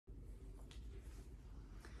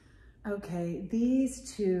Okay,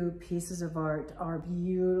 these two pieces of art are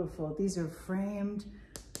beautiful. These are framed,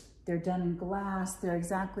 they're done in glass, they're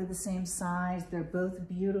exactly the same size. They're both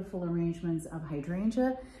beautiful arrangements of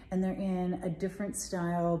hydrangea, and they're in a different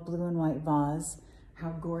style blue and white vase. How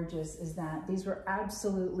gorgeous is that? These were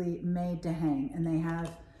absolutely made to hang, and they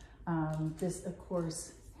have this, of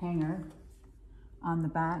course, hanger on the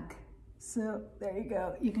back. So there you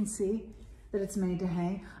go, you can see that it's made to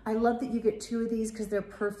hang. I love that you get two of these because they're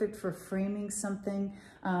perfect for framing something.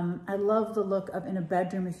 I love the look of in a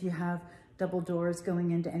bedroom if you have double doors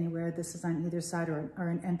going into anywhere. This is on either side, or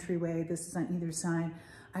an entryway. This is on either side.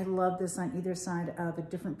 I love this on either side of a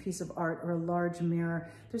different piece of art or a large mirror.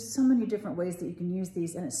 There's so many different ways that you can use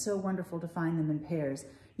these, and it's so wonderful to find them in pairs.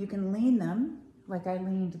 You can lean them, like I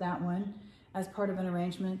leaned that one, as part of an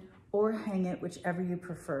arrangement, or hang it, whichever you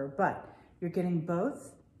prefer. But you're getting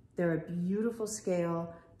both. They're a beautiful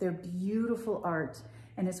scale, they're beautiful art,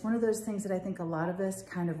 and it's one of those things that I think a lot of us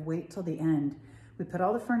kind of wait till the end. We put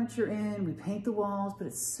all the furniture in, we paint the walls, but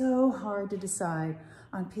it's so hard to decide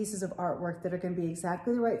on pieces of artwork that are going to be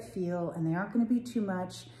exactly the right feel, and they aren't going to be too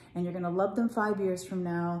much, and you're going to love them 5 years from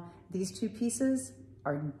now. These two pieces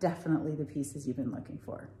are definitely the pieces you've been looking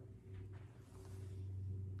for.